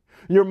day,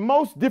 your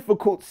most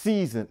difficult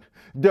season,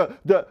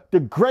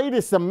 the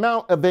greatest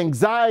amount of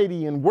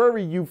anxiety and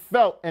worry you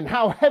felt, and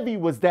how heavy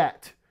was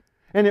that?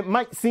 And it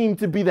might seem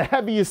to be the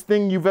heaviest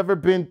thing you've ever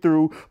been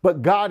through,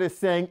 but God is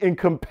saying in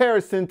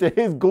comparison to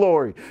his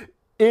glory,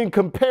 in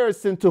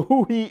comparison to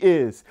who he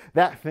is,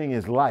 that thing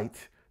is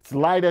light. It's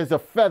light as a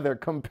feather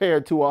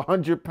compared to a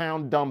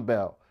 100-pound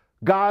dumbbell.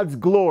 God's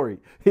glory,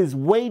 his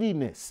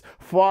weightiness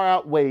far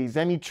outweighs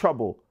any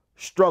trouble,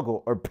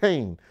 struggle, or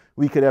pain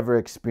we could ever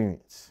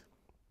experience.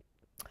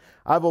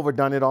 I've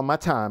overdone it on my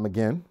time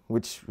again,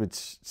 which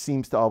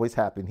seems to always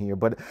happen here.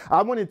 But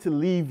I wanted to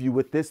leave you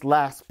with this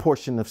last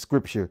portion of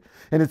scripture.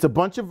 And it's a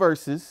bunch of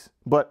verses,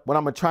 but what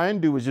I'm going to try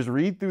and do is just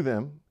read through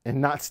them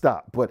and not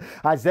stop. But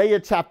Isaiah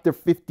chapter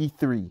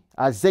 53,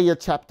 Isaiah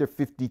chapter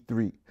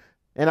 53.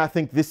 And I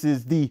think this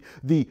is the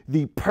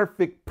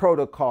perfect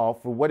protocol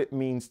for what it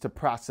means to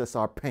process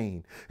our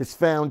pain. It's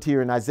found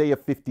here in Isaiah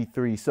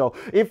 53. So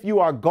if you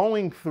are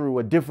going through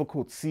a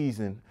difficult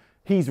season,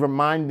 he's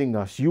reminding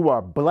us, you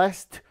are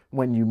blessed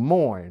when you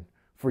mourn,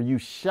 for you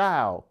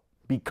shall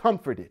be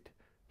comforted.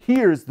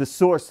 Here's the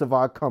source of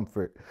our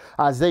comfort.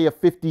 Isaiah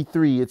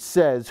 53, it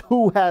says,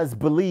 who has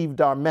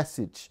believed our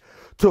message?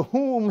 To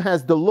whom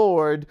has the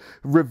Lord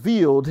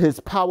revealed his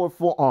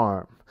powerful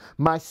arm?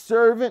 My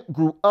servant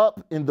grew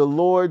up in the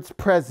Lord's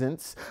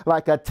presence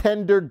like a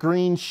tender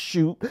green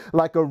shoot,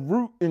 like a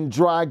root in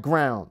dry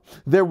ground.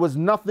 There was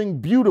nothing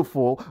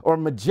beautiful or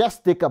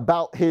majestic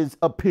about his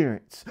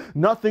appearance,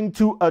 nothing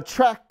to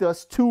attract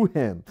us to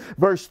him.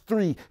 Verse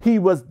 3, he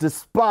was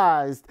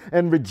despised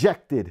and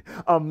rejected,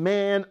 a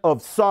man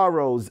of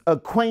sorrows,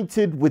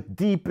 acquainted with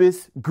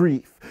deepest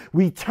grief.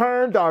 We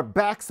turned our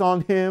backs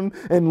on him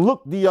and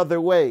looked the other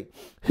way.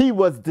 He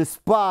was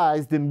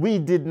despised and we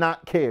did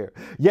not care.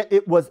 Yet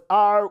it was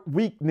our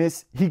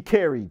weakness he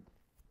carried.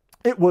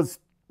 It was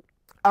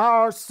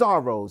our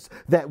sorrows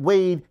that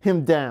weighed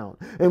him down.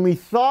 And we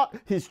thought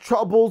his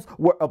troubles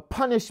were a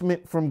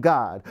punishment from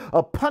God,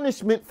 a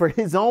punishment for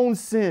his own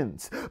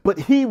sins. But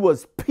he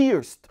was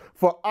pierced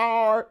for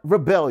our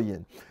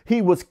rebellion.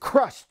 He was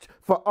crushed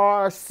for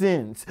our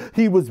sins.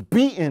 He was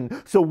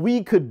beaten so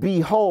we could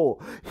be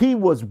whole. He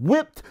was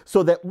whipped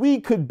so that we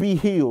could be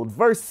healed.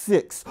 Verse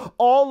 6,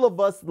 all of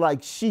us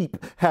like sheep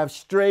have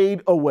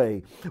strayed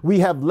away. We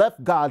have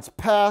left God's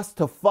path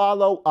to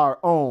follow our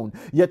own.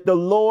 Yet the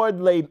Lord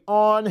laid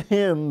on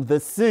him the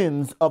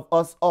sins of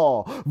us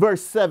all.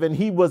 Verse 7,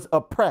 he was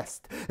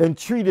oppressed and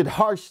treated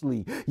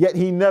harshly, yet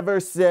he never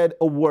said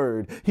a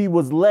word. He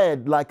was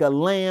led like a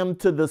lamb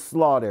to the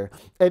slaughter.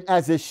 And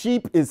as a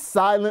sheep is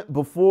silent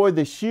before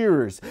the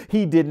shearers,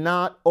 he did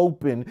not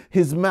open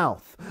his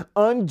mouth.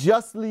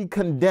 Unjustly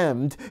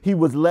condemned, he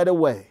was led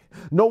away.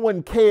 No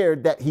one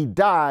cared that he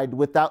died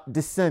without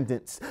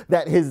descendants,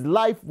 that his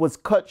life was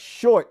cut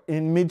short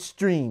in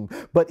midstream,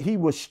 but he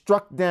was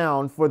struck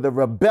down for the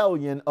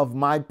rebellion of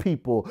my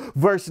people.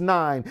 Verse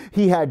 9,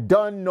 he had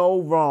done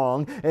no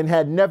wrong and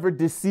had never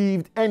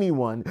deceived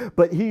anyone,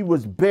 but he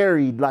was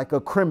buried like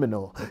a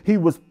criminal. He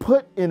was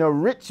put in a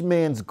rich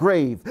man's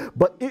grave,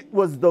 but it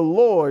was the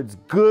Lord's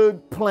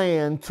good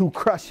plan to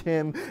crush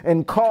him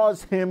and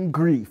cause him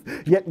grief.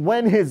 Yet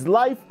when his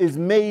life is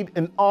made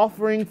an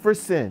offering for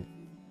sin,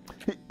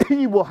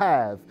 he will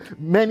have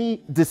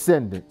many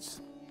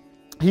descendants.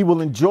 He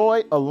will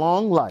enjoy a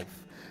long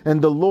life,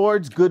 and the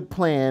Lord's good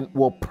plan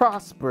will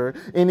prosper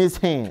in his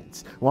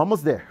hands. We're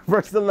almost there.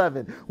 Verse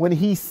 11, when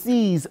he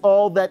sees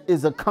all that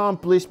is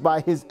accomplished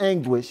by his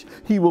anguish,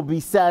 he will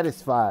be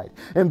satisfied.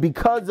 And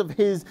because of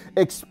his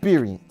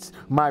experience,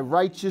 my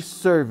righteous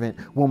servant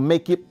will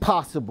make it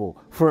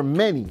possible for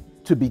many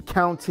to be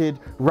counted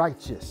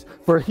righteous,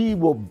 for he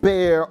will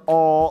bear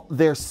all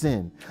their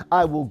sin.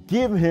 I will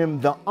give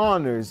him the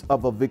honors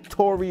of a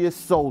victorious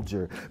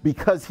soldier,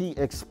 because he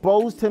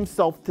exposed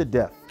himself to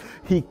death.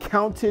 He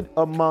counted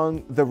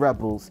among the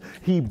rebels.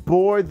 He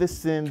bore the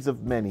sins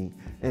of many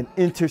and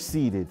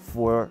interceded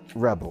for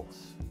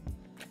rebels.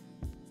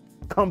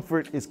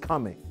 Comfort is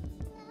coming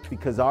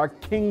because our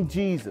King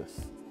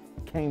Jesus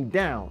came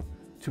down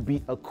to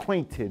be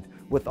acquainted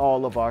with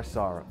all of our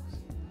sorrows.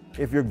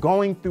 If you're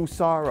going through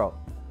sorrow,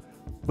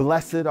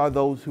 blessed are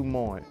those who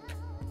mourn,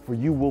 for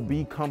you will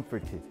be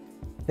comforted.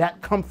 That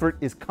comfort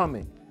is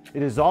coming.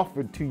 It is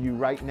offered to you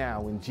right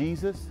now in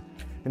Jesus,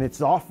 and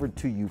it's offered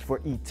to you for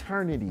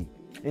eternity,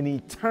 an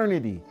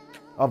eternity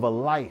of a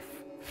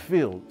life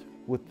filled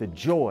with the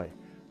joy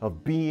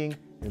of being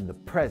in the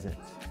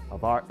presence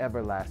of our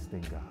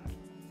everlasting God.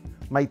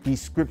 Might these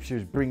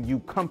scriptures bring you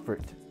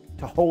comfort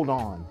to hold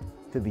on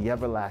to the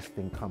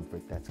everlasting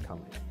comfort that's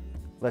coming.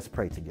 Let's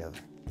pray together.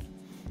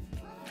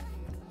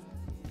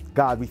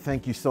 God, we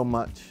thank you so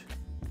much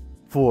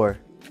for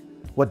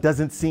what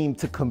doesn't seem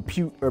to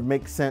compute or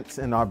make sense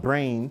in our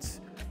brains,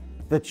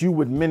 that you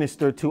would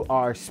minister to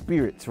our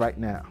spirits right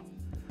now.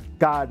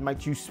 God,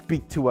 might you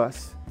speak to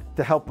us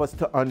to help us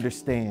to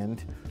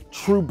understand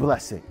true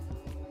blessing,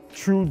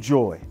 true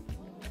joy,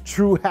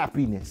 true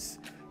happiness.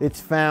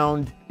 It's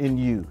found in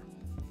you.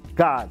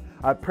 God,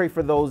 I pray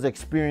for those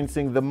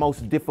experiencing the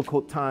most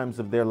difficult times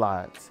of their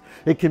lives.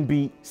 It can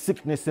be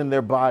sickness in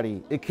their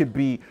body. It could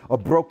be a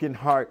broken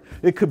heart.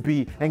 It could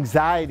be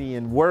anxiety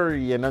and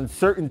worry and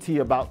uncertainty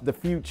about the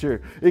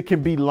future. It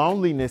can be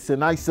loneliness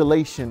and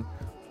isolation.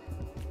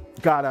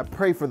 God, I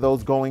pray for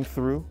those going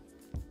through.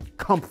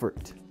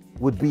 Comfort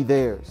would be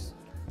theirs,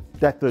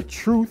 that the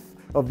truth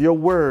of your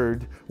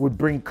word would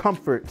bring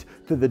comfort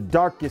to the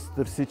darkest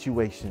of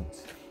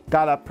situations.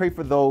 God, I pray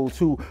for those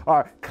who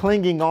are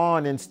clinging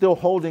on and still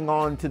holding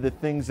on to the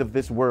things of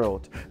this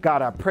world.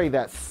 God, I pray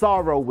that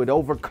sorrow would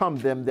overcome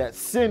them, that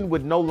sin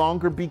would no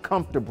longer be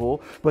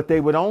comfortable, but they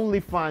would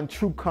only find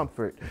true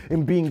comfort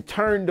in being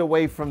turned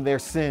away from their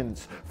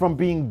sins, from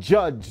being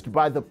judged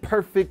by the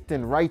perfect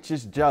and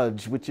righteous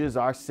judge, which is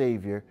our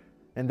Savior,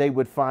 and they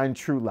would find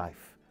true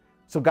life.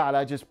 So God,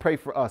 I just pray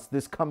for us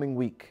this coming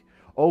week.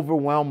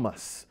 Overwhelm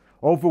us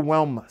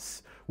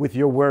with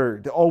your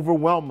word, to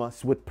overwhelm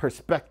us with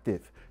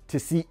perspective, to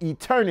see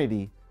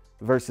eternity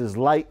versus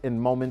light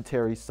and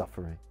momentary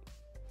suffering.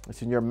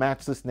 It's in your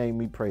matchless name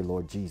we pray,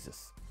 Lord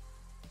Jesus.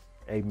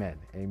 Amen,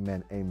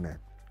 amen, amen.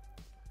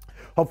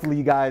 Hopefully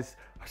you guys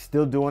are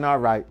still doing all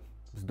right.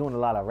 I was doing a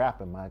lot of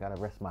rapping, man. I got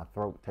to rest my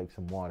throat, take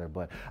some water.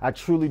 But I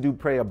truly do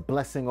pray a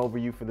blessing over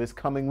you for this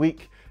coming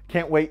week.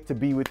 Can't wait to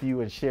be with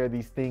you and share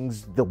these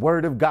things, the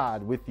word of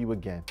God, with you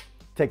again.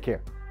 Take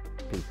care.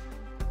 Peace.